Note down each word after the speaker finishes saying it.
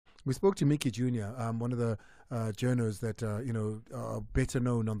We spoke to Mickey Jr., one of the journos that are better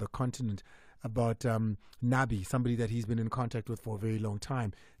known on the continent, about Nabi, somebody that he's been in contact with for a very long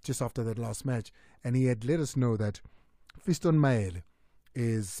time, just after that last match, and he had let us know that Fiston Maele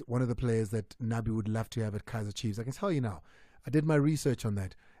is one of the players that Nabi would love to have at Kaizer Chiefs. I can tell you now, I did my research on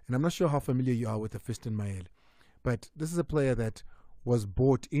that, and I'm not sure how familiar you are with the Fiston Maele, but this is a player that was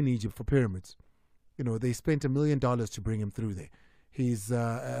bought in Egypt for pyramids. They spent $1 million to bring him through there. He's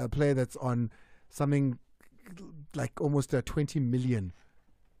a player that's on something like almost 20 million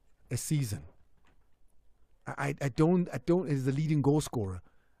a season. I don't. He's the leading goal scorer.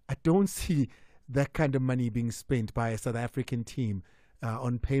 I don't see that kind of money being spent by a South African team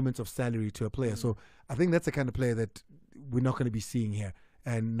on payments of salary to a player. So I think that's the kind of player that we're not going to be seeing here,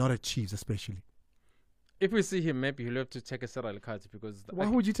 and not at Chiefs especially. If we see him, maybe he'll have to take a salary cut, because... Why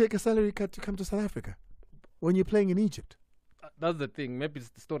would you take a salary cut to come to South Africa when you're playing in Egypt? That's the thing. Maybe it's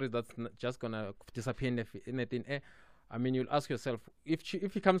the story that's not just going to disappear in the thin air. I mean, you'll ask yourself, if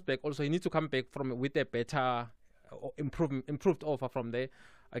he comes back, also he needs to come back with a better, improved offer from there.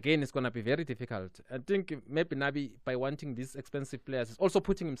 Again, it's going to be very difficult. I think maybe Nabi, by wanting these expensive players, is also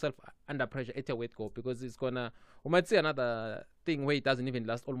putting himself under pressure at a weight goal, because it's going to, we might see another thing where he doesn't even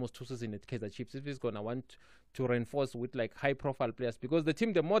last almost 2 seasons at Kaizer Chiefs, if he's going to want to reinforce with like high-profile players, because the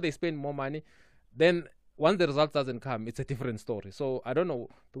team, the more they spend more money, then once the result doesn't come, it's a different story. So I don't know,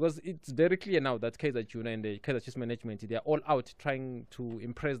 because it's very clear now that Kaizer Jr. and the Kaizer Chiefs management, they're all out trying to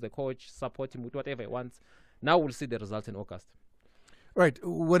impress the coach, support him with whatever he wants. Now we'll see the result in August. Right.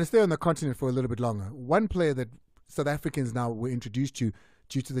 When I stay on the continent for a little bit longer, one player that South Africans now were introduced to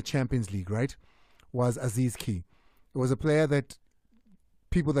due to the Champions League, right, was Aziz Ki. It was a player that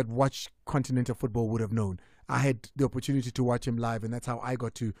people that watch continental football would have known. I had the opportunity to watch him live, and that's how I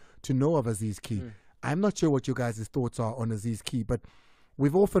got to know of Aziz Ki. I'm not sure what you guys' thoughts are on Aziz Ki, but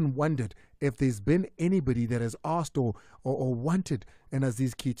we've often wondered if there's been anybody that has asked or wanted an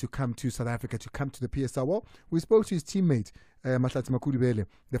Aziz Ki to come to South Africa, to come to the PSL. Well, we spoke to his teammate, Mahlatsi Makudubele,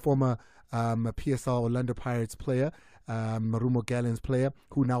 the former PSL Orlando Pirates player, Marumo Gallants player,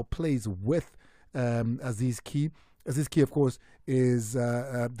 who now plays with Aziz Ki. Aziz Ki, of course, is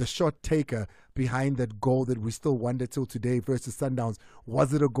the shot taker behind that goal that we still wonder till today versus Sundowns.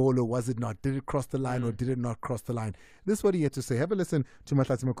 Was it a goal or was it not? Did it cross the line or did it not cross the line? This is what he had to say. Have a listen to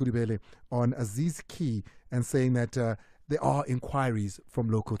Mahlatsi Makudubele on Aziz Ki, and saying that there are inquiries from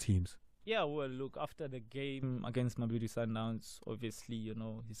local teams. Yeah, well, look, after the game against Mamelodi Sundowns, obviously,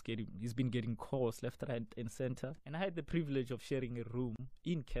 he's been getting calls left, right, and center. And I had the privilege of sharing a room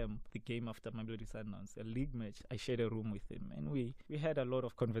in camp the game after Mamelodi Sundowns, a league match. I shared a room with him, and we had a lot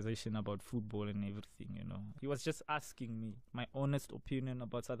of conversation about football and everything. He was just asking me my honest opinion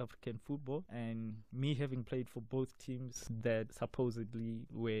about South African football, and me having played for both teams that supposedly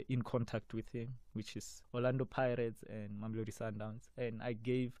were in contact with him, which is Orlando Pirates and Mamelodi Sundowns, and I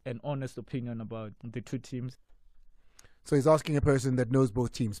gave an honest opinion about the two teams. So he's asking a person that knows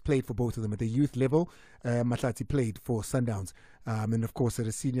both teams, played for both of them at the youth level. Mahlatsi played for Sundowns, and of course at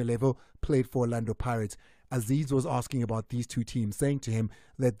a senior level played for Orlando Pirates. Aziz was asking about these two teams, saying to him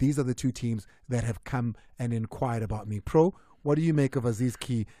that these are the two teams that have come and inquired about me. Pro, what do you make of Aziz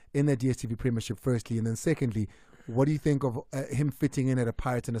Ki in the DStv Premiership firstly, and then secondly, what do you think of him fitting in at a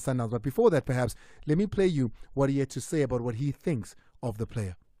Pirates and a Sundowns? But before that, perhaps, let me play you what he had to say about what he thinks of the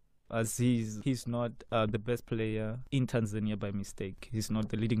player. Aziz, he's not the best player in Tanzania by mistake. He's not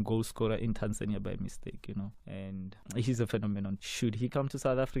the leading goal scorer in Tanzania by mistake, and he's a phenomenon. Should he come to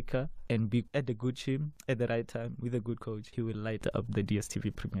South Africa and be at the good team at the right time with a good coach, he will light up the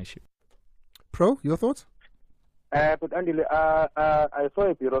DStv Premiership. Pro, your thoughts? But Andile, I saw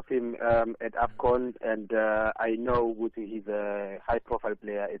a bit of him at AFCON, and I know he's a high-profile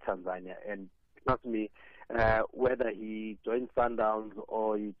player in Tanzania, and trust me, whether he joins Sundowns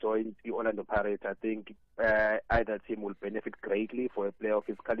or he joins the Orlando Pirates, I think either team will benefit greatly for a player of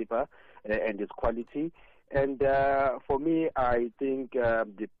his caliber and his quality. And for me, I think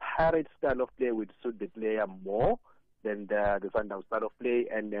the Pirates style of play would suit the player more than the Sundowns style of play,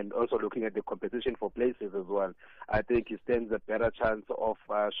 and also looking at the competition for places as well. I think he stands a better chance of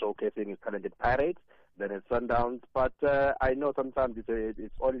showcasing his talented Pirates than at Sundowns. But I know sometimes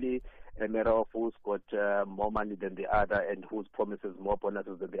it's only a matter of who's got more money than the other and who's promises more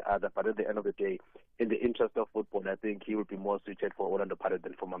bonuses than the other. But at the end of the day, in the interest of football, I think he will be more suited for Orlando Pirates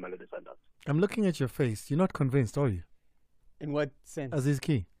than for Mamelodi Sundowns. I'm looking at your face. You're not convinced, are you? In what sense? Aziz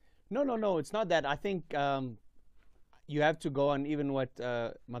Ki. No. It's not that. I think you have to go on even what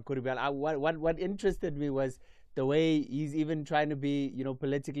Makudubele. What interested me was the way he's even trying to be,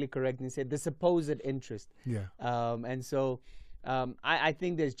 politically correct, and he said the supposed interest. Yeah. And so I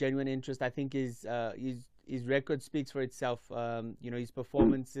think there's genuine interest. I think his record speaks for itself. His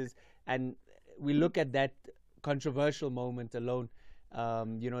performances, and we look at that controversial moment alone.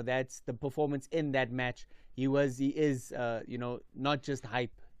 That's the performance in that match. He is not just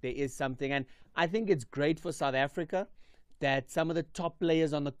hype. There is something, and I think it's great for South Africa that some of the top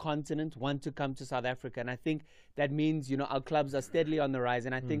players on the continent want to come to South Africa. And I think that means, our clubs are steadily on the rise.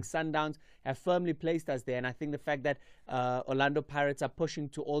 And I think Sundowns have firmly placed us there. And I think the fact that Orlando Pirates are pushing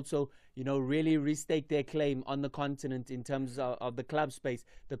to also, really restake their claim on the continent in terms of the club space,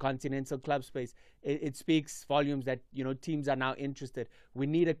 the continental club space, it speaks volumes that, teams are now interested. We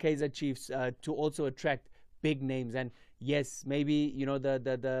need a Kaizer Chiefs to also attract big names. And yes, maybe,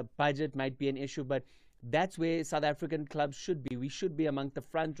 the budget might be an issue, but that's where South African clubs should be. We should be among the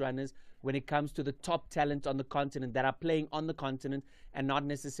front runners when it comes to the top talent on the continent that are playing on the continent and not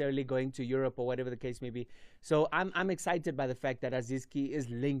necessarily going to Europe or whatever the case may be. So I'm excited by the fact that Aziz Ki is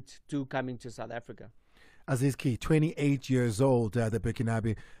linked to coming to South Africa. Aziz Ki, 28 years old, the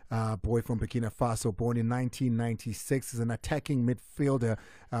Burkinabe boy from Burkina Faso, born in 1996, is an attacking midfielder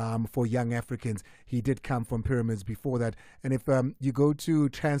for young Africans. He did come from Pyramids before that. And if you go to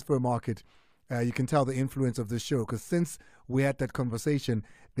Transfer Market, you can tell the influence of this show, because since we had that conversation,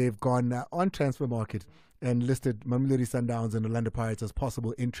 they've gone on Transfer Market and listed Mamelodi Sundowns and Orlando Pirates as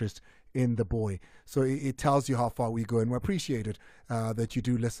possible interest in the boy. So it tells you how far we go, and we appreciate it that you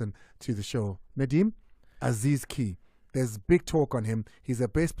do listen to the show. Nadim, Aziz Ki, there's big talk on him. He's a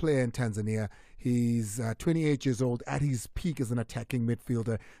best player in Tanzania. He's 28 years old, at his peak as an attacking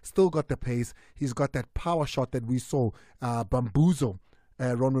midfielder. Still got the pace. He's got that power shot that we saw bamboozle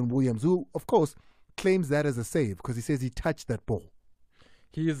Ronwen Williams, who, of course, claims that as a save because he says he touched that ball.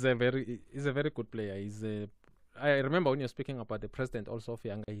 He's a very good player. I remember when you're speaking about the president also of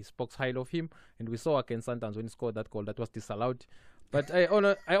Yanga, he spoke highly of him, and we saw against Sundowns when he scored that goal that was disallowed. But I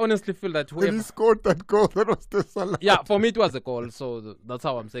honestly feel that when he scored that goal, that was disallowed. Yeah, for me it was a goal, so that's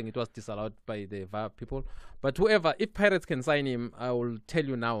how I'm saying it was disallowed by the VAR people. But whoever, if Pirates can sign him, I will tell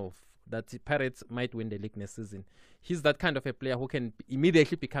you now that Pirates might win the league next season. He's that kind of a player who can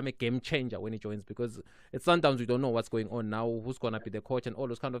immediately become a game changer when he joins, because at Sundowns we don't know what's going on now, who's going to be the coach and all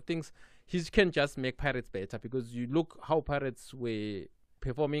those kind of things. He can just make Pirates better, because you look how Pirates were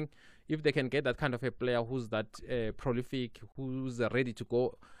performing. If they can get that kind of a player who's that prolific, who's ready to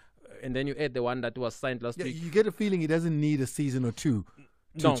go, and then you add the one that was signed last week. You get a feeling he doesn't need a season or two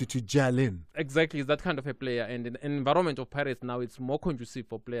to gel in. Exactly, he's that kind of a player, and in the environment of Pirates now, it's more conducive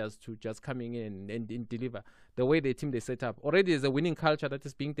for players to just coming in and deliver. The way the team they set up already is a winning culture that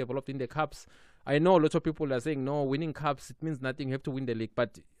is being developed in the cups. I know a lot of people are saying no, winning cups, it means nothing, you have to win the league.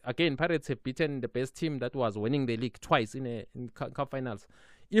 But again, Pirates have beaten the best team that was winning the league twice in cup finals.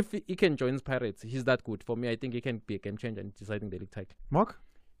 If he can join Pirates, he's that good. For me, I think he can be a game changer in deciding the league title. Mark?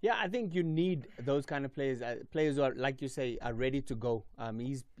 Yeah, I think you need those kind of players, players who are, like you say, are ready to go.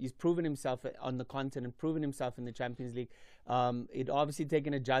 He's proven himself on the continent, proven himself in the Champions League. It obviously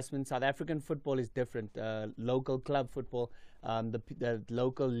taken adjustments. South African football is different. Local club football, the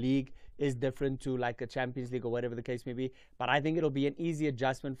local league is different to like a Champions League or whatever the case may be. But I think it'll be an easy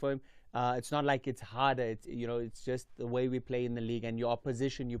adjustment for him. It's not like it's harder. It's just the way we play in the league, and your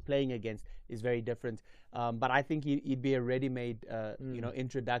opposition you're playing against is very different. But I think he'd be a ready-made,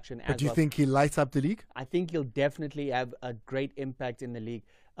 introduction. But do you think he lights up the league? I think he'll definitely have a great impact in the league.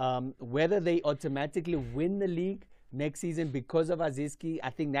 Whether they automatically win the league next season because of Aziz Ki, I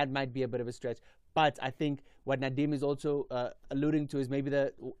think that might be a bit of a stretch. But I think what Nadim is also alluding to is maybe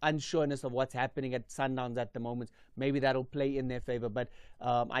the unsureness of what's happening at Sundowns at the moment. Maybe that'll play in their favor. But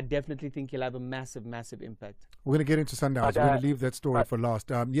I definitely think he'll have a massive, massive impact. We're going to get into Sundowns. We're going to leave that story for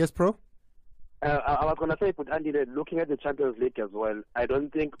last. Yes, Pro? I was going to say, but Andile, looking at the Champions League as well, I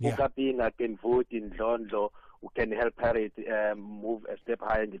don't think Ukapina can vote in Ndlondlo who can help Pirates move a step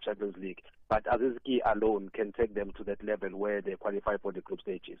higher in the Champions League. But Aziz Ki alone can take them to that level where they qualify for the group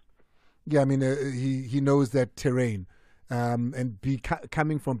stages. Yeah, I mean, he knows that terrain. And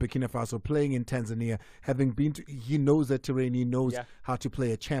coming from Burkina Faso, playing in Tanzania, he knows that terrain, he knows how to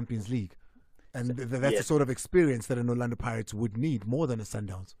play a Champions League. And that's the sort of experience that an Orlando Pirates would need more than a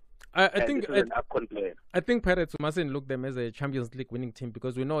Sundowns. I think Pirates mustn't look them as a Champions League winning team,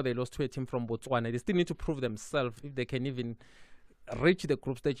 because we know they lost to a team from Botswana. They still need to prove themselves if they can even reach the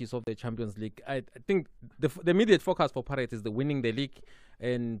group stages of the Champions League. I think the immediate focus for Pirates is the winning the league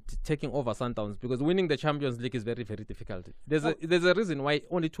and taking over Sundowns, because winning the Champions League is very, very difficult. There's a reason why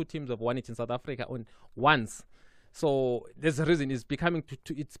only 2 teams have won it in South Africa once. So there's a reason it's becoming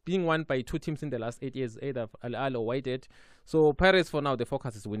it's being won by 2 teams in the last 8 years, either Al Ahly or Wydad. So Pirates for now, the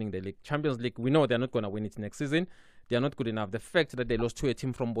focus is winning the league. Champions League, we know they're not going to win it next season. they are not good enough. The fact that they lost to a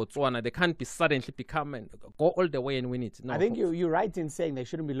team from Botswana, they can't be suddenly become and go all the way and win it. No, I think you're right in saying they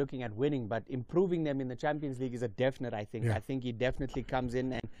shouldn't be looking at winning, but improving them in the Champions League is a definite, I think. Yeah. I think he definitely comes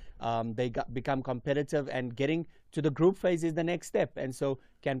in and they become competitive, and getting to the group phase is the next step. And so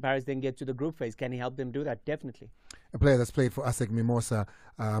can Paris then get to the group phase? Can he help them do that? Definitely. A player that's played for ASEC Mimosa,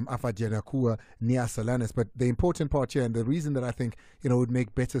 Afadjanakua, Nia Salanes. But the important part here, and the reason that I think would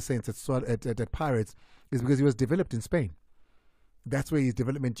make better sense at Pirates, is because he was developed in Spain. That's where his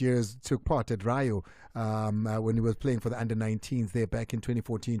development years took part at Rayo when he was playing for the under-19s there back in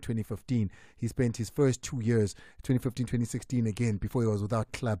 2014, 2015. He spent his first 2 years, 2015, 2016 again, before he was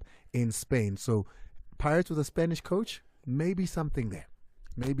without club in Spain. So Pirates with a Spanish coach, maybe something there.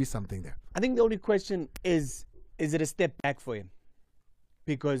 Maybe something there. I think the only question is it a step back for him?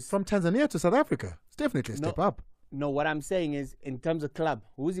 Because From Tanzania to South Africa, it's definitely a step up. No, what I'm saying is, in terms of club,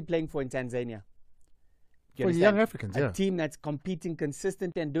 who's he playing for in Tanzania? You For understand? young Africans, A yeah. team that's competing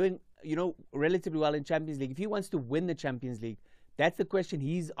consistent and doing, relatively well in Champions League. If he wants to win the Champions League, that's the question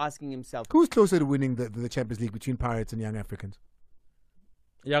he's asking himself. Who's closer to winning the Champions League between Pirates and young Africans?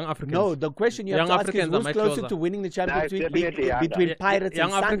 Young Africans. No, the question you have Young to ask is Africans are who's much closer closer. to winning the Champions No, League definitely Yanga. between Pirates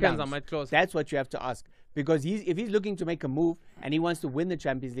Young and Africans Sundowns. are much closer. That's what you have to ask. Because if he's looking to make a move and he wants to win the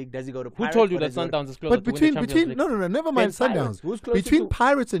Champions League, does he go to Who Pirates? told you or that does he go to- Sundowns is closer But to win the Champions League? no, never mind Then Pirates. Sundowns. Who's closer Between to-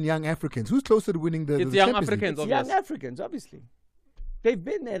 Pirates and young Africans, who's closer to winning the It's the young Champions League? Africans, It's young obvious. Africans, obviously. They've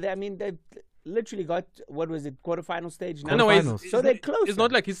been there. I mean, they've literally got, what was it, quarterfinal stage now? Anyway, Quarterfinals. So they're closer. It's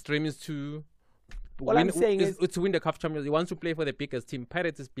not like his dream is to What I'm saying is- to win the CAF Champions. He wants to play for the biggest team.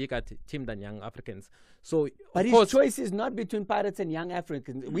 Pirates is bigger team than Young Africans. So, But of his course, choice is not between Pirates and Young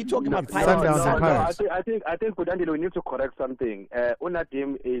Africans. We're talking about it's Pirates. Sundowns and Pirates. I think Andile, we need to correct something.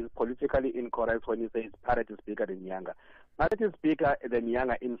 Unadim is politically incorrect when he says Pirates is bigger than Yanga. Pirates is bigger than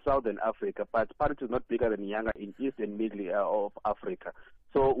Yanga in Southern Africa, but Pirates is not bigger than Yanga in East and Middle of Africa.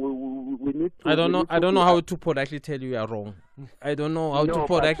 So we need to. I don't know. I don't know how to politely tell you are wrong. I don't know how to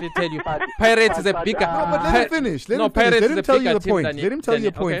politely tell you. Pirates is a bigger. No, but let him finish. Let him finish. Pirates Let is him a tell you bigger the team point. than Let him tell you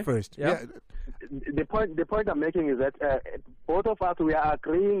your point okay. first. Yeah. The point I'm making is that both of us, we are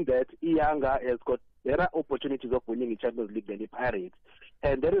agreeing that Yanga has got better opportunities of winning the Champions League than the Pirates.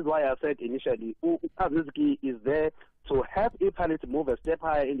 And that is why I said initially, Azizki is there to help Pirates move a step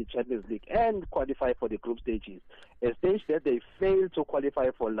higher in the Champions League and qualify for the group stages, a stage that they failed to qualify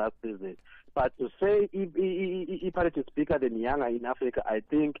for last season. But to say Pirates is bigger than Yanga in Africa, I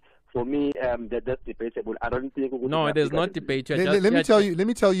think for me that's debatable. I don't think. No, it is not debate. Let me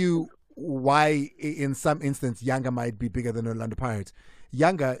tell you why in some instance Yanga might be bigger than Orlando Pirates.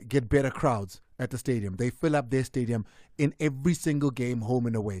 Yanga get better crowds at the stadium. They fill up their stadium in every single game, home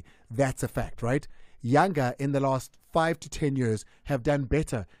and away. That's a fact, right? Yanga in the last 5 to 10 years have done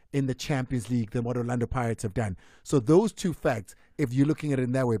better in the Champions League than what Orlando Pirates have done. So those two facts, if you're looking at it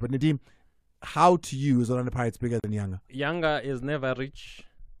in that way. But Nadeem, how to you is Orlando Pirates bigger than Yanga? Yanga has never reached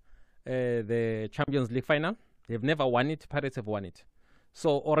the Champions League final. They've never won it. Pirates have won it.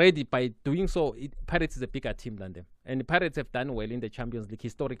 So already by doing so, Pirates is a bigger team than them. And the Pirates have done well in the Champions League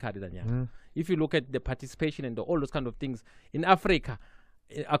historically than Yanga. If you look at the participation and all those kind of things, in Africa,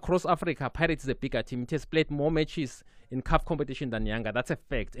 across Africa, Pirates is a bigger team. It has played more matches in CAF competition than Yanga. That's a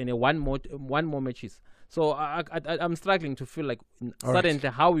fact. And one more matches. So I'm struggling to feel like suddenly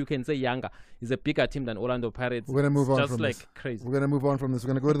how you can say Yanga is a bigger team than Orlando Pirates. We're going to move on just from like this. Crazy. We're going to move on from this.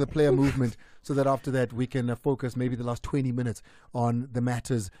 We're going to go to the player movement so that after that we can focus maybe the last 20 minutes on the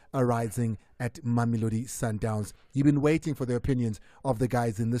matters arising at Mamelodi Sundowns. You've been waiting for the opinions of the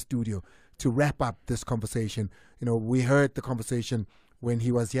guys in the studio to wrap up this conversation. We heard the conversation when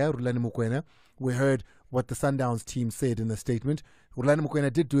he was here, Rulani Mokwena. We heard what the Sundowns team said in the statement. Rulani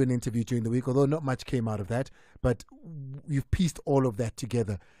Mokwena did do an interview during the week, although not much came out of that. But you've pieced all of that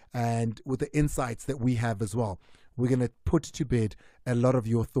together. And with the insights that we have as well, we're going to put to bed a lot of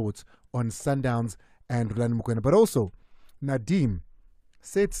your thoughts on Sundowns and Rulani Mokwena. But also, Nadeem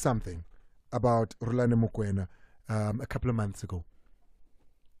said something about Rulani Mokwena a couple of months ago.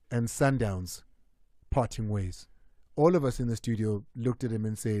 And Sundowns parting ways. All of us in the studio looked at him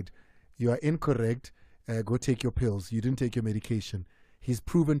and said, "You are incorrect. Go take your pills. You didn't take your medication." He's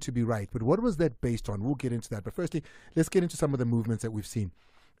proven to be right. But what was that based on? We'll get into that. But firstly, let's get into some of the movements that we've seen.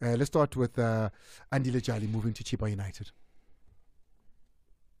 Let's start with Andile Jali moving to Chipa United.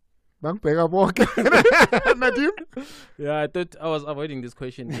 Yeah, I thought I was avoiding this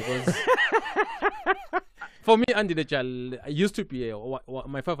question because For me, Andile Jali used to be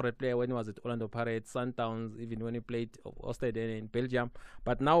my favorite player when he was at Orlando Pirates, Sundowns, even when he played Ostend in Belgium.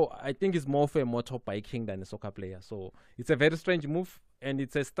 But now I think he's more of a motorbiking than a soccer player. So it's a very strange move, and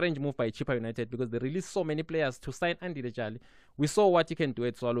it's a strange move by Chippa United because they released so many players to sign Andile Jali. We saw what he can do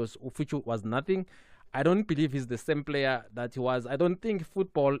at Swallows, which was nothing. I don't believe he's the same player that he was. I don't think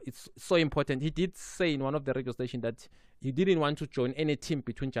football is so important. He did say in one of the radio stations that he didn't want to join any team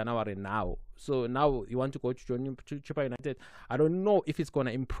between January and now. So now you want to go to join Chippa United. I don't know if it's going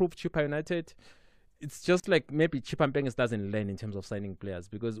to improve Chippa United. It's just like maybe Chippa Mpenges doesn't learn in terms of signing players,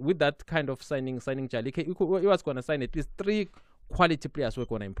 because with that kind of signing Jali, he was going to sign at least 3 quality players who are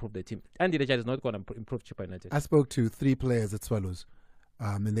going to improve the team. And the Jali is not going to improve Chippa United. I spoke to 3 players at Swallows,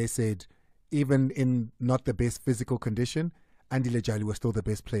 and they said even in not the best physical condition, Andile Jali was still the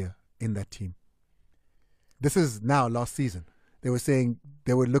best player in that team. This is now last season. They were saying,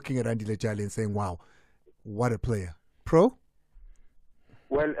 they were looking at Andile Jali and saying, wow, what a player. Pro?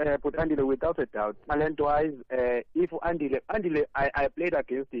 Well, but Andile, without a doubt, talent-wise, if Andile, I played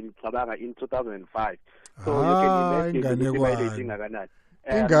against him in 2005. So you can imagine the evaluating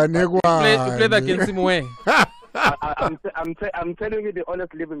You played against him where? I'm telling you the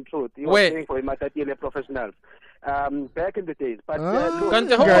honest living truth. He was playing for a Matatile professionals back in the days. But how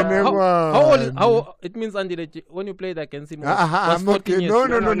old it means Andile, when you played against him was 14 years. No.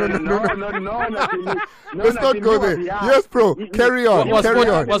 Let's not go there. Yes, bro. Carry on.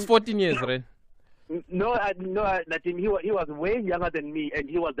 Was 14 years, right? No, he was way younger than me, and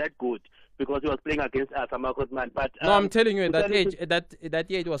he was that good because he was playing against Samakos man. But no, I'm telling you, at that age, that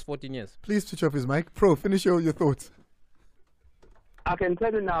age was 14 years. Please switch off his mic. Pro, finish your thoughts. I can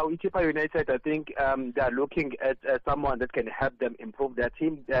tell you now, Chippa United, I think they are looking at someone that can help them improve their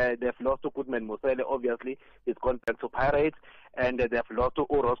team. They've lost to Goodman Mosele, obviously. He's gone back to Pirates. And they've lost to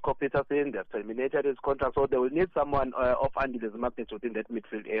Orosco Peterson. They've terminated his contract. So they will need someone of Andile's magnitude in that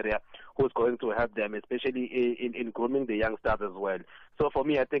midfield area who's going to help them, especially in grooming the youngsters as well. So for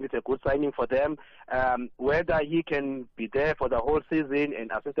me, I think it's a good signing for them. Whether he can be there for the whole season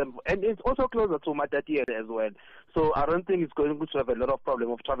and assist them. And it's also closer to Matatiele as well. So I don't think he's going to have a lot of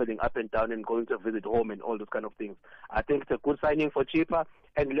problem of traveling up and down and going to visit home and all those kind of things. I think it's a good signing for Chippa.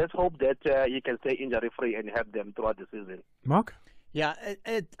 And let's hope that he can stay injury-free and help them throughout the season. Mark? Yeah,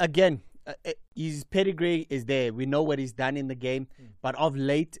 his pedigree is there. We know what he's done in the game. But of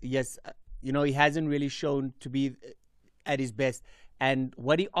late, yes, he hasn't really shown to be at his best. And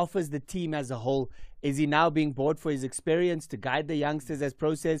what he offers the team as a whole, is he now being bought for his experience to guide the youngsters as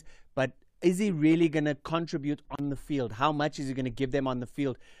process? But is he really going to contribute on the field? How much is he going to give them on the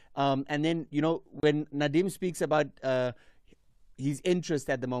field? And then, when Nadim speaks about his interest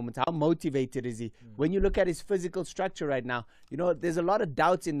at the moment, how motivated is he? When you look at his physical structure right now, there's a lot of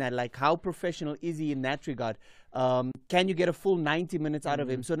doubts in that, like how professional is he in that regard? Can you get a full 90 minutes out of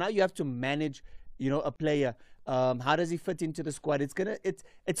him? So now you have to manage, a player. How does he fit into the squad?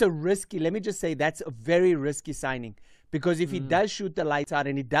 It's a risky, let me just say, that's a very risky signing, because if he does shoot the lights out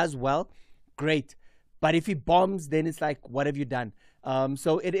and he does well, great. But if he bombs, then it's like, what have you done?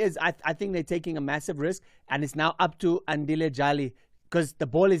 So it is, I think they're taking a massive risk, and it's now up to Andile Jali, because the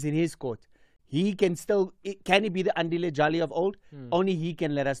ball is in his court. He can he be the Andile Jali of old? Only he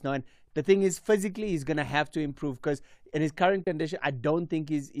can let us know. And the thing is, physically, he's going to have to improve, because in his current condition, I don't think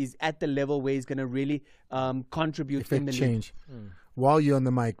he's at the level where he's going to really contribute in the change. While you're on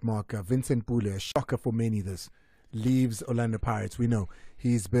the mic, Mark, Vincent Bule, a shocker for many this, leaves Orlando Pirates. We know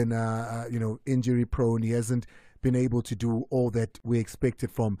he's been, injury prone. He hasn't been able to do all that we expected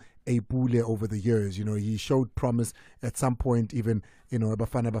from a Bule over the years. He showed promise at some point, even, a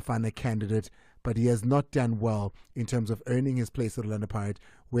Bafana candidate, but he has not done well in terms of earning his place at Orlando Pirates.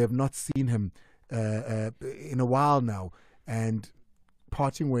 We have not seen him in a while now, and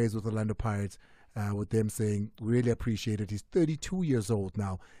parting ways with Orlando Pirates, with them saying, really appreciate it. He's 32 years old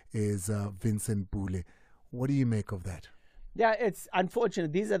now, is Vincent Bule. What do you make of that? Yeah, it's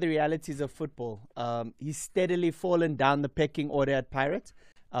unfortunate. These are the realities of football. He's steadily fallen down the pecking order at Pirates.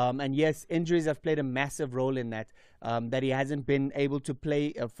 And yes, injuries have played a massive role in that, that he hasn't been able to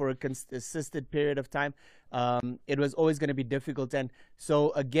play for a consistent period of time. It was always going to be difficult. And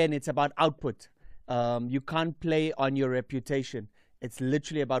so, again, it's about output. You can't play on your reputation. It's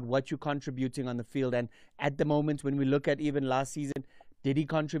literally about what you're contributing on the field. And at the moment, when we look at even last season, did he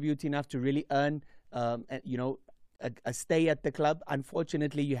contribute enough to really earn, a stay at the club.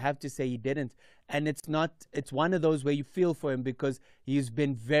 Unfortunately, you have to say he didn't. And it's one of those where you feel for him because he's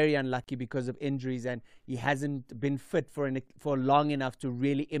been very unlucky because of injuries and he hasn't been fit for long enough to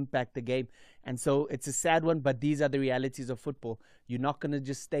really impact the game. And so it's a sad one, but these are the realities of football. You're not going to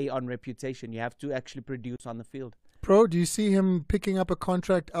just stay on reputation. You have to actually produce on the field. Pro, do you see him picking up a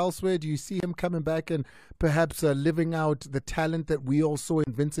contract elsewhere? Do you see him coming back and perhaps living out the talent that we all saw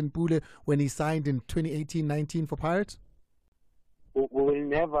in Vincent Pule when he signed in 2018-19 for Pirates? We will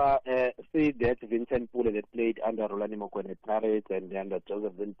never see that Vincent Pule that played under Rulani Mokwena Pirates and under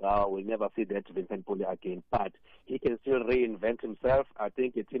Joseph Vintao. We'll never see that Vincent Pule again. But he can still reinvent himself. I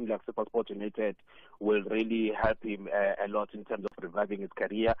think a team like SuperSport United will really help him a lot in terms of reviving his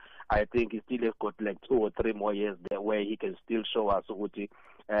career. I think he still has got like 2 or 3 more years there where he can still show us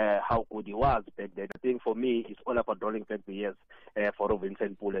how good he was back then. I think for me, it's all about rolling back the years for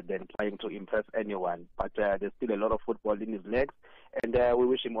Vincent Pule than trying to impress anyone. But there's still a lot of football in his legs, and we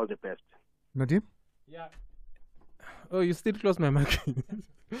wish him all the best. Nadim? Yeah. Oh, you still close my mic.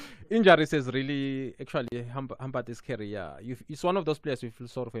 Injuries has really actually hampered his career. It's one of those players you feel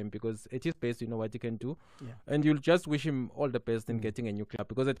sorry for him because at his best, you know what he can do. Yeah. And you'll just wish him all the best in getting a new club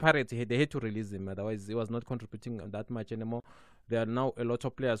because at Pirates, they had to release him. Otherwise, he was not contributing that much anymore. There are now a lot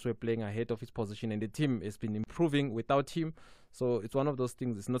of players who are playing ahead of his position and the team has been improving without him. So it's one of those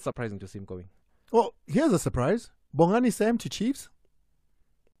things. It's not surprising to see him going. Well, here's a surprise. Bongani Sam to Chiefs?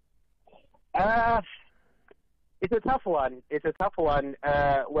 It's a tough one.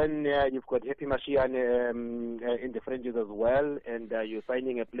 When you've got Happy Mashian in the fringes as well, and you're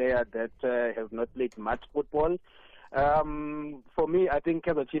signing a player that has not played much football. For me, I think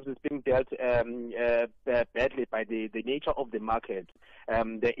Kaizer Chiefs is being dealt badly by the nature of the market.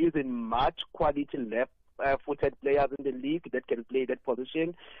 There isn't much quality left. Footed players in the league that can play that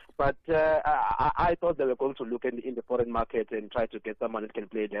position, but I thought they were going to look in the foreign market and try to get someone that can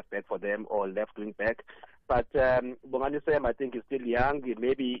play left back for them or left wing back. But Bongani Sam, I think, is still young.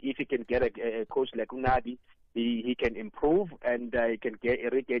 Maybe if he can get a coach like Unadi, he can improve and he can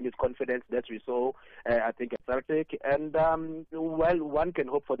regain his confidence that we saw, I think, at Celtic. And well, one can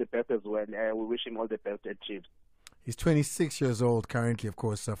hope for the best as well. We wish him all the best at Chiefs. He's 26 years old currently, of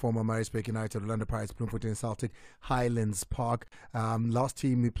course, former Maritzburg United, Orlando Pirates, Bloemfontein Celtic, Highlands Park. Last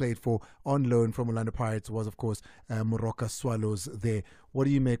team he played for on loan from Orlando Pirates was, of course, Moroka Swallows there. What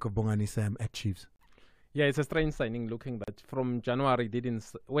do you make of Bongani Sam at Chiefs? Yeah, it's a strange signing looking that from January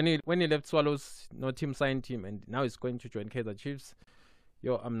when he left Swallows, no team signed him and now he's going to join Kaizer Chiefs.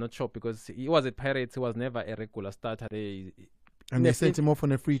 I'm not sure because he was at Pirates, he was never a regular starter. And they sent him off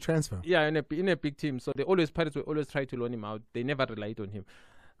on a free transfer. Yeah, in a big team. So Pirates will always try to loan him out. They never relied on him.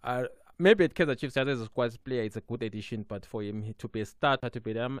 Maybe at Kaizer Chiefs, as a squad player, it's a good addition. But for him to be a starter, to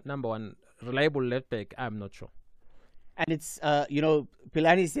be the number one reliable left back, I'm not sure. And it's,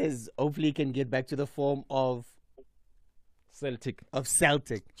 Pilani says hopefully he can get back to the form of Celtic.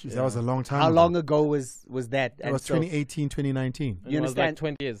 Jeez, that was a long time How ago. long ago was that? It was 2018, 2019. You understand? Was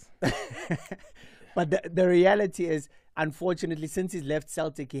like 20 years. But the reality is, unfortunately, since he's left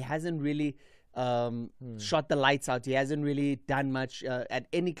Celtic, he hasn't really shot the lights out. He hasn't really done much at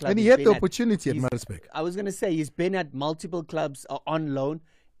any club. And he had the opportunity at Maritzburg. I was going to say, he's been at multiple clubs on loan.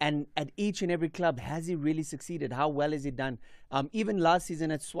 And at each and every club, has he really succeeded? How well has he done? Even last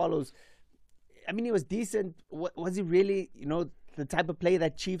season at Swallows, I mean, he was decent. Was he really, the type of player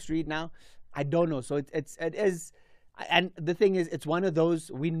that Chiefs read now? I don't know. So it is. And the thing is, it's one of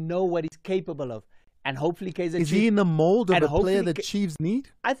those, we know what he's capable of. And hopefully Kaizer Chiefs... Is he in the mold of a player that Chiefs need?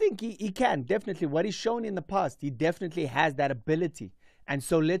 I think he can, definitely. What he's shown in the past, he definitely has that ability. And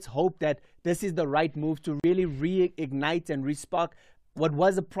so let's hope that this is the right move to really reignite and respark what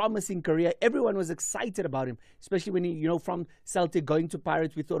was a promising career. Everyone was excited about him, especially when he, from Celtic going to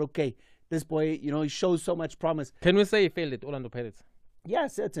Pirates, we thought, okay, this boy, he shows so much promise. Can we say he failed at Orlando Pirates? Yeah,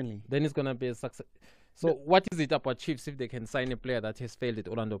 certainly. Then it's going to be a success. So what is it about Chiefs if they can sign a player that has failed at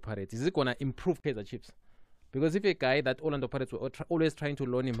Orlando Pirates? Is it going to improve Kaizer Chiefs? Because if a guy that Orlando Pirates were always trying to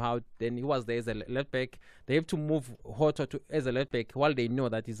loan him out, then he was there as a left back. They have to move Hoto as a left back while they know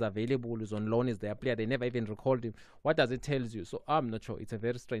that he's available, he's on loan, is their player. They never even recalled him. What does it tell you? So I'm not sure. It's a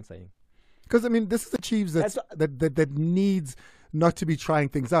very strange signing. Because, I mean, this is a Chiefs that needs not to be trying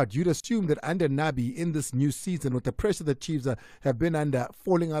things out. You'd assume that under Nabi in this new season, with the pressure that Chiefs have been under,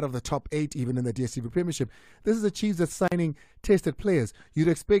 falling out of the top 8 even in the DStv Premiership, this is a Chiefs that's signing tested players. You'd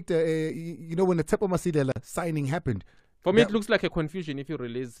expect, when the Tepo Masidela signing happened. For me, it looks like a confusion if you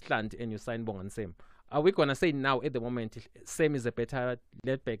release Hlant and you sign Bong and Sam. Are we going to say now at the moment Sam is a better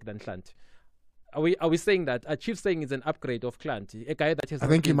left back than Hlant? Are we saying that? Are Chiefs saying it's an upgrade of Hlant? A guy that has... I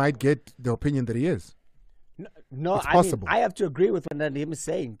think he might get the opinion that he is. No, It's I possible. mean, I have to agree with what Nadim is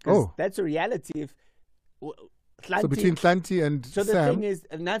saying. 'Cause that's a reality. If So between Hlanti and So the Sam, thing is,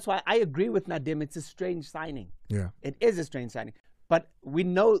 and that's why I agree with Nadim, it's a strange signing. yeah. It is a strange signing. But we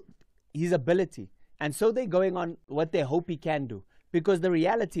know his ability. And so they're going on what they hope he can do. Because the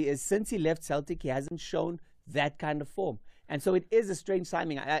reality is, since he left Celtic, he hasn't shown that kind of form. And so it is a strange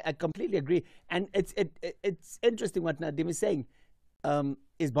signing. I completely agree. And it's interesting what Nadim is saying.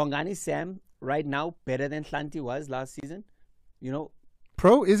 Is Bongani Sam right now better than Hlanti was last season? You know,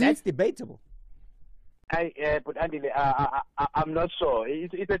 Pro, is he? that's debatable. But Andile, I'm not sure.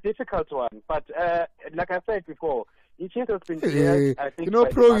 It's a difficult one. But like I said before, each has been Hey, I think, you know, by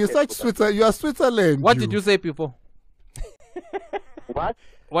the Pro, you're market such for Switzerland. You are Switzerland. What did you say before? that. What?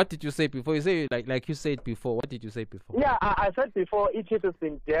 What did you say before? You say like you said before. What did you say before? Yeah, I said before, each has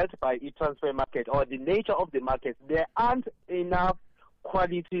been dealt by each transfer market or the nature of the market. There aren't enough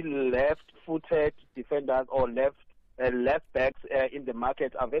quality left-footed defenders or left backs in the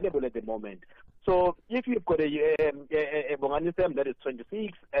market available at the moment. So if you've got a Bongani Sam that is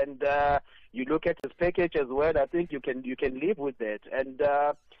 26 and you look at his package as well, I think you can live with that. And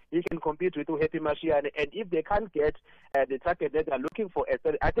he can compete with Happy Mashiane. And if they can't get the target that they're looking for,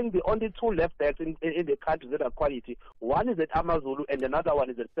 I think the only two left backs in the country that are quality, one is at Amazulu and another one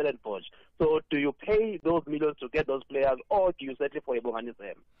is at Stellenbosch. So do you pay those millions to get those players, or do you settle for a Bongani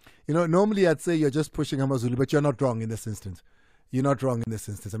Sam? You know, normally I'd say you're just pushing Amazulu, but you're not wrong in this instance. You're not wrong in this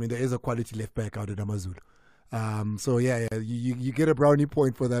instance. I mean, there is a quality left back out at Amazulu. So yeah, you get a brownie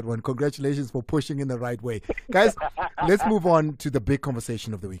point for that one. Congratulations for pushing in the right way. Guys, let's move on to the big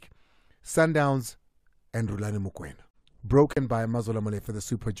conversation of the week. Sundowns and Rulani Mokwena. Broken by Mazola Mole for the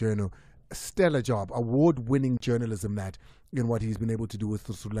Super Journal. A stellar job, award-winning journalism that in what he's been able to do with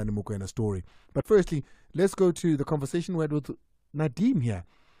the Rulani Mokwena story. But firstly, let's go to the conversation we had with Nadim here.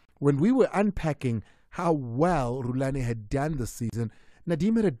 When we were unpacking how well Rulani had done this season,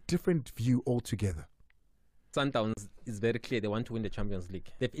 Nadim had a different view altogether. Sundowns is very clear they want to win the Champions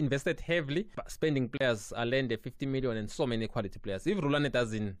League. They've invested heavily, spending players, Allende, 50 million and so many quality players. If Rulani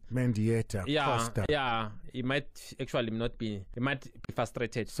doesn't, Mendieta, Costa. he might actually not be. He might be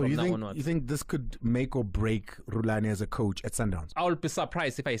frustrated So from you now think onwards. you think this could make or break Rulani as a coach at Sundowns? I'll be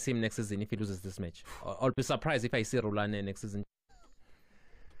surprised if I see him next season if he loses this match. I'll be surprised if I see Rulani next season.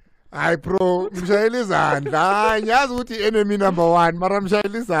 Hayi bro, mshayeli izandla. Ngiyazi ukuthi enemy number 1, mara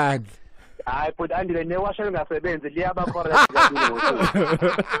mshayeli izandla. I put Andile newasha lingasebenzi liyaba correct.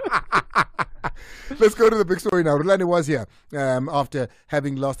 Let's go to the big story now. Rulani was here after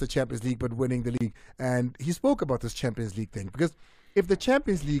having lost the Champions League but winning the league. And he spoke about this Champions League thing. Because if the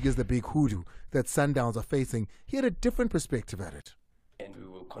Champions League is the big hoodoo that Sundowns are facing, he had a different perspective at it. And we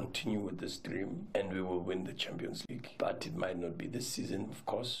will continue with this dream and we will win the Champions League. But it might not be this season, of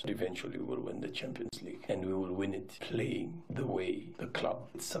course. But eventually we will win the Champions League. And we will win it playing the way the club,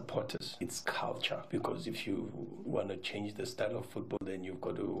 its supporters, its culture. Because if you want to change the style of football, then you've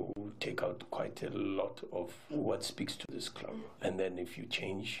got to take out quite a lot of what speaks to this club. And then if you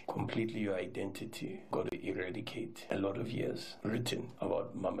change completely your identity, you've got to eradicate a lot of years written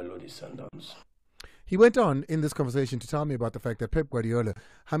about Mamelodi Sundowns. He went on in this conversation to tell me about the fact that Pep Guardiola,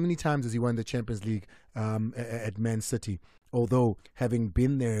 how many times has he won the Champions League at Man City? Although having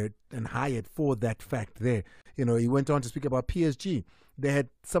been there and hired for that fact there, you know, he went on to speak about PSG. They had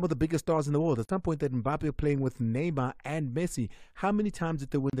some of the biggest stars in the world. At some point that Mbappe playing with Neymar and Messi. How many times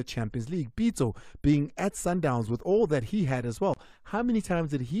did they win the Champions League? Beto being at Sundowns with all that he had as well. How many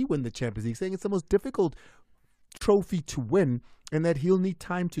times did he win the Champions League? Saying it's the most difficult trophy to win and that he'll need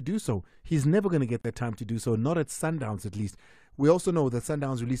time to do so. He's never going to get that time to do so, not at Sundowns at least. We also know that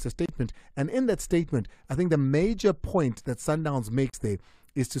Sundowns released a statement, and in that statement, I think the major point that Sundowns makes there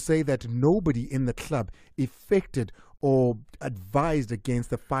is to say that nobody in the club effected or advised against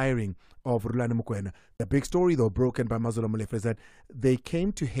the firing of Rulani Mokwena. The big story, though, broken by Mazola Molefe, is that they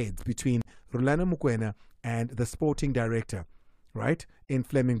came to heads between Rulani Mokwena and the sporting director, right, in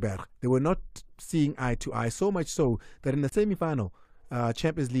Flemmingberg. They were not seeing eye to eye, so much so that in the semi-final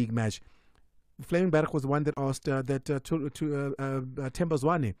Champions League match, Flemmingberg was the one that asked Themba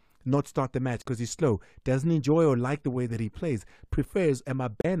Zwane not start the match because he's slow, doesn't enjoy or like the way that he plays, prefers a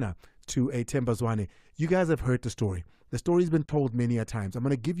Mabena to a Themba Zwane. You guys have heard the story. The story's been told many a times. I'm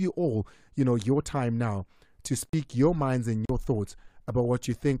going to give you all, your time now to speak your minds and your thoughts about what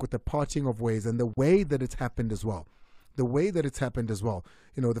you think with the parting of ways and the way that it's happened as well. The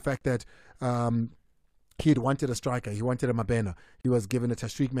fact that he had wanted a striker, he wanted a Mabena, he was given a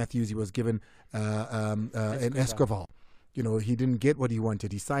Tashreeq Matthews, he was given an Escoval. He didn't get what he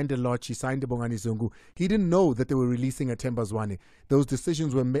wanted. He signed a lot. He signed a Bongani Zungu. He didn't know that they were releasing a Themba Zwane. Those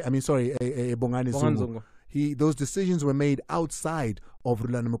decisions were made. A Bongani Zungu. those decisions were made outside of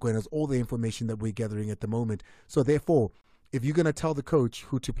Rulani Mokwena's, all the information that we're gathering at the moment. So therefore, if you're going to tell the coach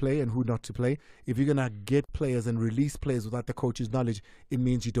who to play and who not to play, if you're going to get players and release players without the coach's knowledge, it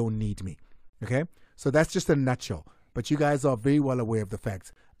means you don't need me. Okay? So that's just a nutshell. But you guys are very well aware of the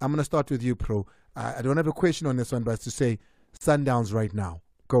facts. I'm going to start with you, Pro. I don't have a question on this one, but it's to say Sundowns right now.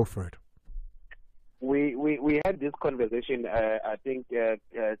 Go for it. We had this conversation, I think, 2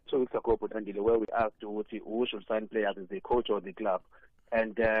 weeks ago, Andile, where we asked who should sign players as the coach or the club.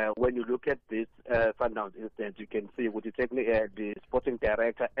 And when you look at this Sundowns instance, you can see with the sporting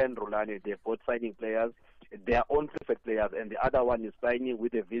director and Rulani, they're both signing players, their own preferred players, and the other one is signing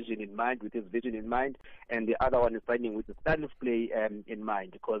with a vision in mind, with his vision in mind, and the other one is signing with the style of play in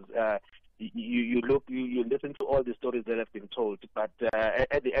mind. Because you listen to all the stories that have been told, but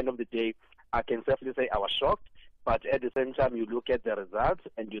at the end of the day, I can safely say I was shocked. But at the same time, you look at the results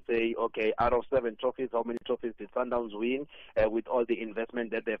and you say, okay, out of 7 trophies, how many trophies did Sundowns win with all the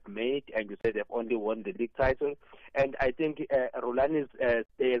investment that they've made? And you say they've only won the league title. And I think Rulani's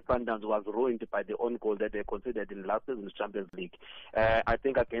stay at Sundowns was ruined by the own goal that they considered in last season's Champions League. I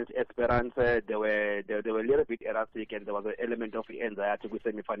think against Esperance, they were a little bit erratic, and there was an element of anxiety with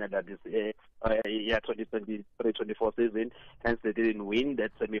semi-final at this 2023-24 season. Hence, they didn't win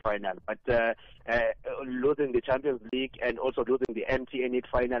that semi-final. But losing the Champions League and also losing the MTN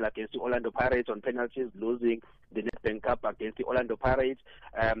final against the Orlando Pirates on penalties, losing the Nedbank Cup against the Orlando Pirates,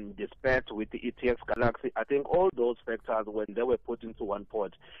 the spurt with the ETX Galaxy. I think all those factors, when they were put into one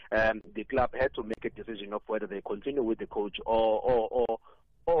pot, the club had to make a decision of whether they continue with the coach or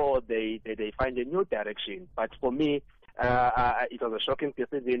they find a new direction. But for me, it was a shocking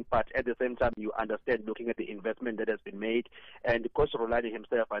decision, but at the same time, you understand looking at the investment that has been made. And Coach Rulani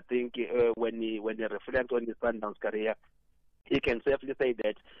himself, I think, when he reflects on his Sundowns career, he can safely say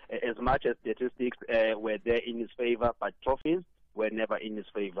that as much as statistics were there in his favor, but trophies were never in his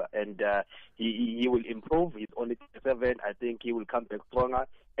favor. And he will improve. He's only 27. I think he will come back stronger.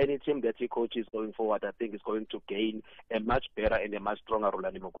 Any team that he coaches going forward, I think, is going to gain a much better and a much stronger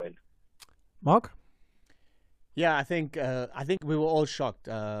Rulani Mokwena. Mark? Yeah, I think we were all shocked,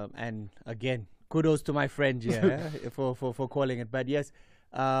 and again, kudos to my friend here for calling it. But yes,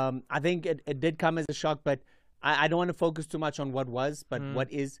 I think it did come as a shock, but I don't want to focus too much on what was, but what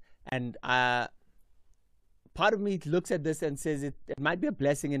is. And part of me looks at this and says it might be a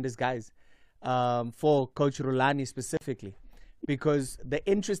blessing in disguise for Coach Rulani specifically, because the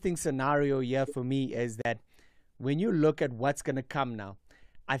interesting scenario here for me is that when you look at what's going to come now,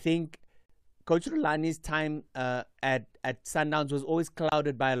 I think Coach Rulani's time at Sundowns was always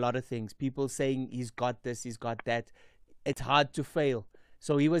clouded by a lot of things. People saying he's got this, he's got that. It's hard to fail.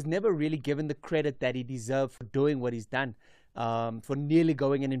 So he was never really given the credit that he deserved for doing what he's done, for nearly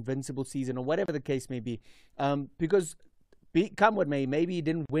going an invincible season or whatever the case may be. Because come what may, maybe he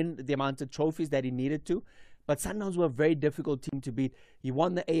didn't win the amount of trophies that he needed to, but Sundowns were a very difficult team to beat. He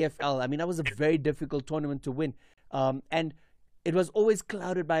won the AFL. I mean, that was a very difficult tournament to win. And it was always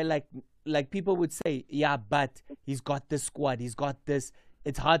clouded by like people would say, yeah, but he's got this squad, he's got this,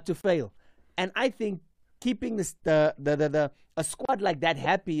 it's hard to fail. And I think keeping this a squad like that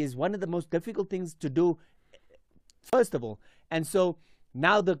happy is one of the most difficult things to do, first of all. And so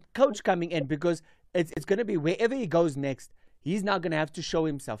now the coach coming in, because it's going to be wherever he goes next, he's now going to have to show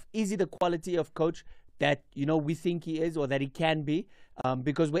himself. Is he the quality of coach that we think he is or that he can be?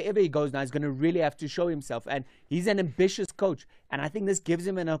 Because wherever he goes now, he's going to really have to show himself. And he's an ambitious coach. And I think this gives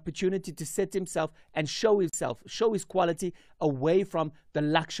him an opportunity to set himself and show his quality away from the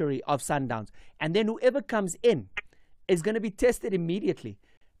luxury of Sundowns. And then whoever comes in is going to be tested immediately.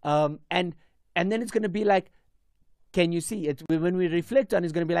 And then it's going to be like, can you see it? When we reflect on it,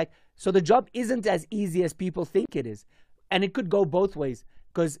 it's going to be like, so the job isn't as easy as people think it is. And it could go both ways,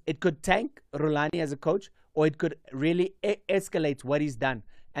 because it could tank Rulani as a coach, or it could really escalate what he's done.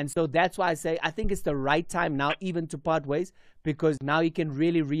 And so that's why I say I think it's the right time now even to part ways, because now he can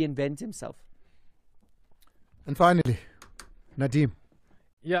really reinvent himself. And finally, Nadeem.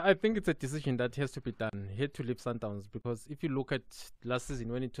 Yeah, I think it's a decision that has to be done. He had to leave Sundowns, because if you look at last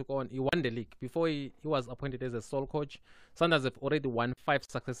season when he took on, he won the league. Before he was appointed as a sole coach, Sundowns have already won 5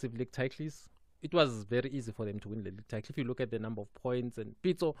 successive league titles. It was very easy for them to win the league title. If you look at the number of points, and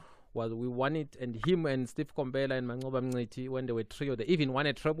Pizzo, we won it, and him and Steve Kombela and Mangoba Mngiti, when they were trio, they even won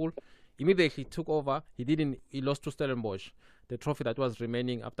a treble. Immediately took over. He lost to Stellenbosch, the trophy that was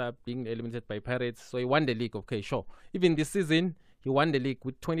remaining after being eliminated by Pirates. So he won the league. Okay, sure. Even this season, he won the league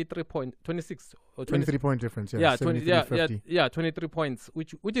with 23 point difference. Yeah, 23 points,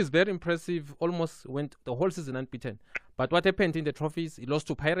 which is very impressive. Almost went the whole season unbeaten. But what happened in the trophies? He lost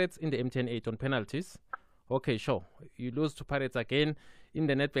to Pirates in the MTN 8 on penalties. Okay, sure. You lose to Pirates again in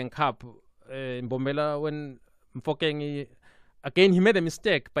the Nedbank Cup. In Bombela, when Mfokeng, again, he made a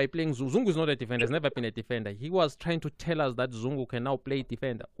mistake by playing Zungu. Zungu is not a defender. He's never been a defender. He was trying to tell us that Zungu can now play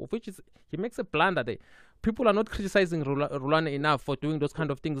defender, of which is, he makes a blunder there. People are not criticizing Rulani enough for doing those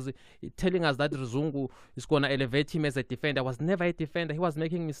kind of things, telling us that Zungu is going to elevate him as a defender. Was never a defender. He was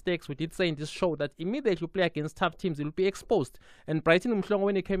making mistakes. We did say in this show that immediately you play against tough teams, he will be exposed. And Brighton Mhlongo,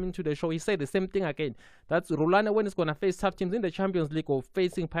 when he came into the show, he said the same thing again. That's Rulani when he's going to face tough teams in the Champions League or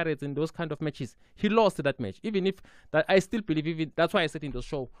facing Pirates in those kind of matches. He lost that match. Even if that, I still believe, even that's why I said in the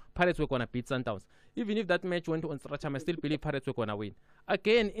show, Pirates were going to beat Sundowns. Even if that match went on Stracham, I still believe Pirates were going to win.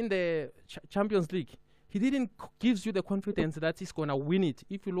 Again, in the Champions League, he didn't gives you the confidence that he's going to win it.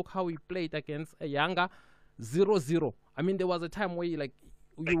 If you look how he played against a younger 0-0. I mean, there was a time where you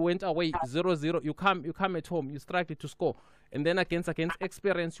went away 0-0. You come at home, you struggle to score. And then against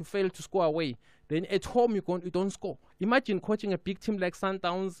experience, you fail to score away. Then at home, you don't score. Imagine coaching a big team like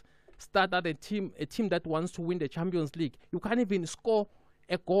Sundowns, start at a team that wants to win the Champions League. You can't even score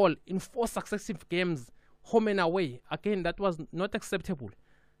a goal in 4 successive games, home and away. Again, that was not acceptable.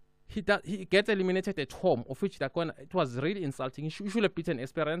 He gets eliminated at home, of which it was really insulting. He should have beaten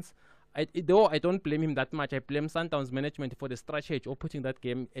Esperance. Though I don't blame him that much, I blame Sundowns management for the strategy of putting that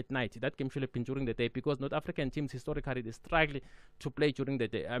game at night. That game should have been during the day, because North African teams historically they struggle to play during the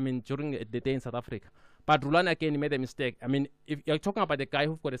day. I mean, during the day in South Africa. But Rulani again made a mistake. I mean, if you're talking about the guy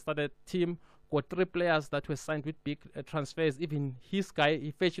who got a started team, got 3 players that were signed with big transfers. Even his guy,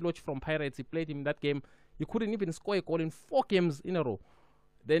 he fetched Loch from Pirates. He played him in that game. He couldn't even score a goal in 4 games in a row.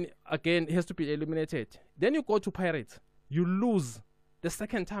 Then again, he has to be eliminated. Then you go to Pirates. You lose the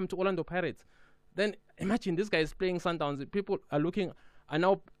second time to Orlando Pirates. Then imagine this guy is playing Sundowns. People are looking, and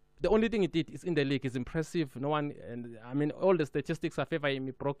now the only thing he did is in the league is impressive. No one, and I mean, all the statistics are favoring him.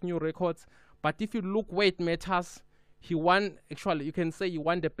 He broke new records. But if you look where it matters, he won. Actually, you can say he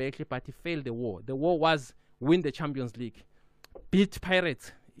won the Berkeley, but he failed the war. The war was win the Champions League, beat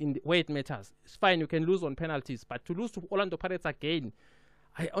Pirates in the way it matters. It's fine, you can lose on penalties, but to lose to Orlando Pirates again,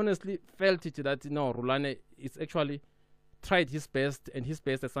 I honestly felt it that Rulani is actually tried his best, and his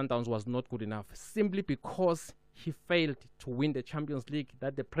best at Sundowns was not good enough, simply because he failed to win the Champions League.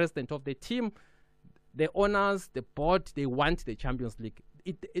 That the president of the team, the owners, the board, they want the Champions League.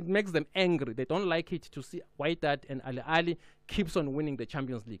 It makes them angry. They don't like it to see Wydad and Ali keeps on winning the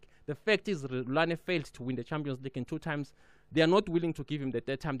Champions League. The fact is, Rulani failed to win the Champions League in 2 times. They are not willing to give him the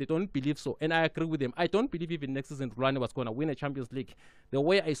 3rd time. They don't believe so. And I agree with them. I don't believe even next season Rulani was going to win a Champions League. The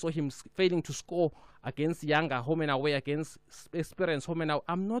way I saw him failing to score against Younger, home and away, against Experience, home and away,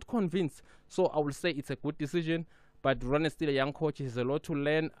 I'm not convinced. So I will say it's a good decision. But Rulani is still a young coach. He has a lot to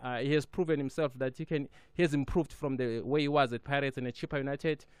learn. He has proven himself that he has improved from the way he was at Pirates and at Chippa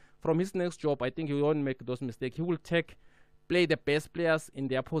United. From his next job, I think he won't make those mistakes. He will play the best players in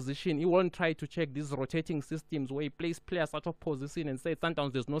their position. He won't try to check these rotating systems where he plays players out of position and say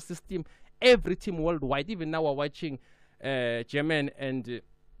sometimes there's no system. Every team worldwide, even now we're watching German and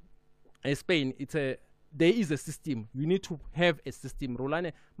Spain, there is a system. You need to have a system.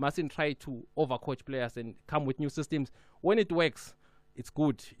 Rulani mustn't try to overcoach players and come with new systems. When it works, it's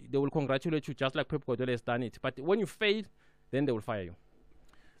good. They will congratulate you just like Pep Guardiola has done it. But when you fail, then they will fire you.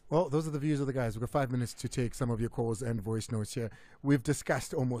 Well, those are the views of the guys. We've got 5 minutes to take some of your calls and voice notes here. We've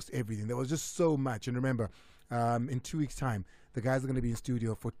discussed almost everything. There was just so much. And remember, in 2 weeks' time, the guys are going to be in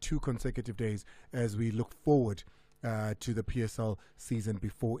studio for 2 consecutive days as we look forward to the PSL season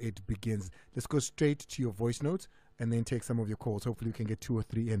before it begins. Let's go straight to your voice notes and then take some of your calls. Hopefully we can get 2 or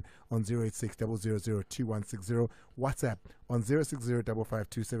 3 in on 086-000-2160. WhatsApp on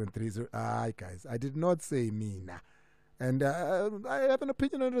 060-552-730. Guys, I did not say me, nah. And I have an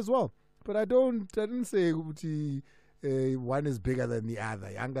opinion on it as well. But I didn't say one is bigger than the other.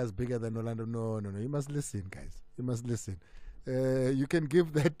 Younger is bigger than Orlando. No. You must listen, guys. You must listen. You can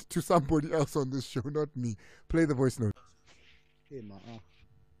give that to somebody else on this show, not me. Play the voice note. Hey,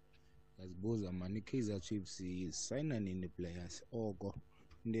 Boza mani Kaizer Chiefs signing in the players. Ogo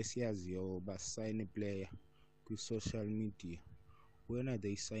ndesiyaziyo sign a player ku social media. When are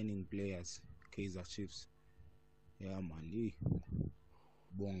they signing players? Kaizer Chiefs. Yeah, man.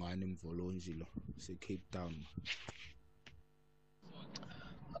 Bongani Mvolonjilo, say Cape Town.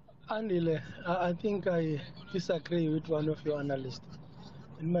 Andile, I think I disagree with one of your analysts.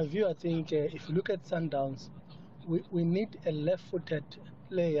 In my view, I think if you look at Sundowns, we need a left-footed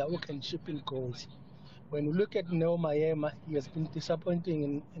player who can chip in goals. When you look at Neo Mayema, he has been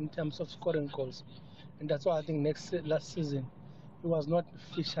disappointing in terms of scoring goals. And that's why I think last season, he was not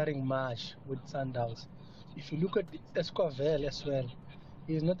featuring much with Sundowns. If you look at Esquivel as well,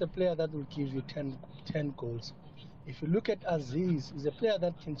 He's not a player that will give you 10 goals. If you look at Aziz, he's a player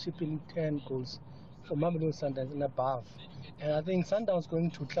that can chip in 10 goals for Mamelodi Sundowns and above. And I think Sundowns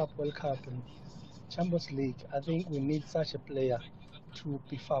going to Club World Cup and Champions League, I think we need such a player to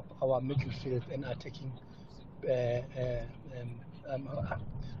beef up our midfield and attacking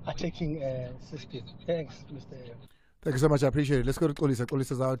system. Thanks, Mr. Thank you so much. I appreciate it. Let's go to Xolisa.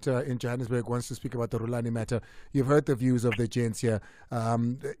 Xolisa's out in Johannesburg, wants to speak about the Rulani matter. You've heard the views of the gents here.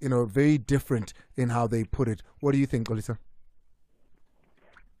 Very different in how they put it. What do you think, Xolisa?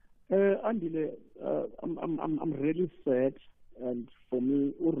 Andile, I'm really sad, and for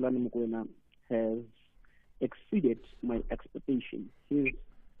me, Rulani Mokwena has exceeded my expectation. He's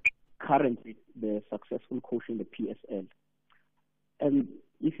currently the successful coach in the PSL. And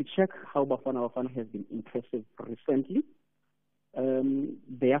if you check how Bafana has been impressive recently,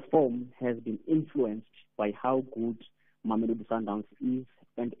 their form has been influenced by how good Mamelodi Sundowns is.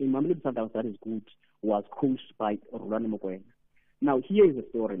 And in Mamelodi Sundowns, that is good, was coached by Rulani Mokwena. Now, here is the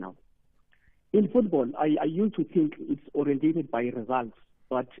story now. In football, I used to think it's orientated by results,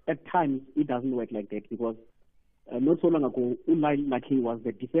 but at times it doesn't work like that, because not so long ago, Unai Laki was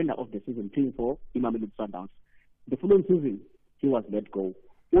the defender of the season, playing for Mamelodi Sundowns. The following season, he was let go.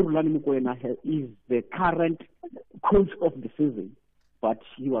 Rulani Mokwena is the current coach of the season, but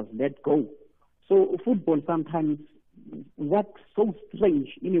he was let go. So football sometimes works so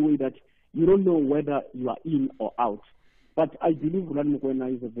strange in a way that you don't know whether you are in or out. But I believe Rulani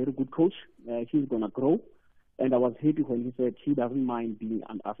Mokwena is a very good coach. He's going to grow. And I was happy when he said he doesn't mind being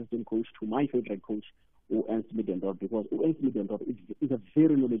an assistant coach to my favorite coach, O.N. Smith-Ndorp, because O.N. Smith-Ndorp is a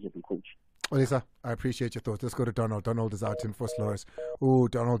very knowledgeable coach. Lisa, I appreciate your thoughts. Let's go to Donald. Donald is out in First Lawrence. Oh,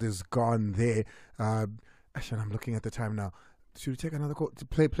 Donald is gone there. Actually, I'm looking at the time now. Should we take another call?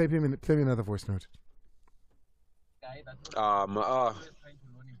 Play me another voice note.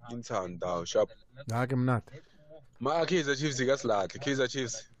 In town, thou shop. I'm not. Ma Kaizer Chiefs, Kaizer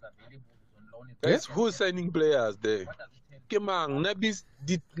Chiefs. Guys, who's signing players there? Kemang,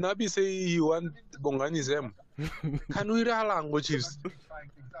 Nabi say he want Bonganism. Can we go Chiefs?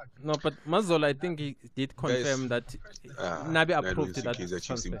 No, but Mazzola, I think he did confirm that Nabi approved that. Kaizer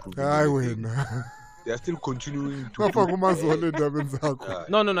Chiefs improved. I win. They are still continuing to.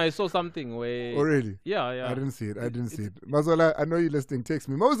 No. I saw something where. Oh, really? Yeah. I didn't see it. Mazola, I know you're listening. Text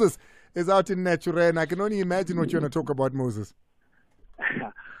me. Moses is out in Nature, and I can only imagine what you're going to talk about, Moses.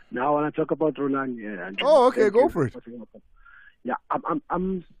 Now I want to talk about Rulani. Yeah, oh, okay, go for it. Yeah,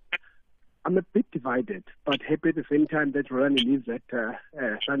 I'm a bit divided, but happy at the same time that Rulani leaves at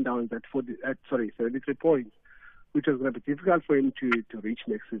Sundowns at 73 points, which is going to be difficult for him to reach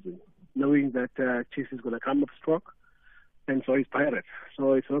next season, knowing that Chiefs is going to come up strong, and so is Pirates.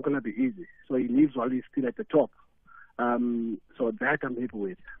 So it's not going to be easy. So he leaves while he's still at the top. So that I'm happy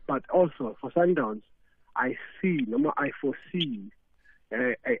with. But also for Sundowns, I foresee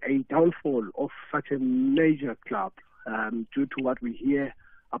a downfall of such a major club due to what we hear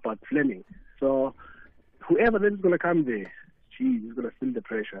about planning. So whoever that is going to come there, is going to feel the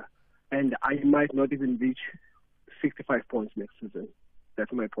pressure. And I might not even reach 65 points next season.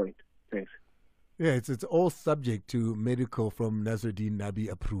 That's my point. Thanks. Yeah, it's all subject to medical from Nasruddin Nabi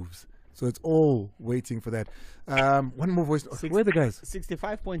approves. So it's all waiting for that. One more voice. Where are the guys?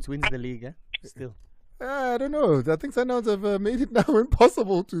 65 points wins the league, still. I don't know. I think Sundowns have made it now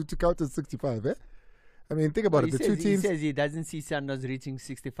impossible to count as 65, eh? I mean, think about it. Two teams. He says he doesn't see Sundowns reaching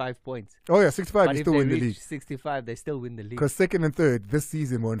 65 points. Oh, yeah, 65, but they still win the league. 65, they still win the league. Because second and third this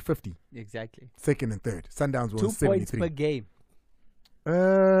season were on 50. Exactly. Second and third. Sundowns were 2 on 73. points per game.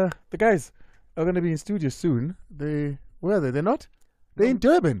 The guys are going to be in studio soon. Where are they? They're not? They're in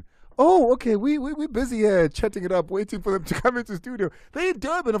Durban. Oh, okay. We're busy here chatting it up, waiting for them to come into studio. They're in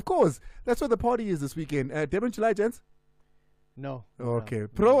Durban, of course. That's where the party is this weekend. Durban, July, gents? No. Okay. No.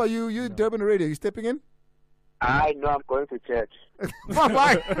 Pro, are you in Durban already? Are you stepping in? I know I'm going to church.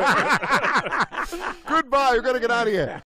 Bye-bye. Goodbye. We're going to get out of here.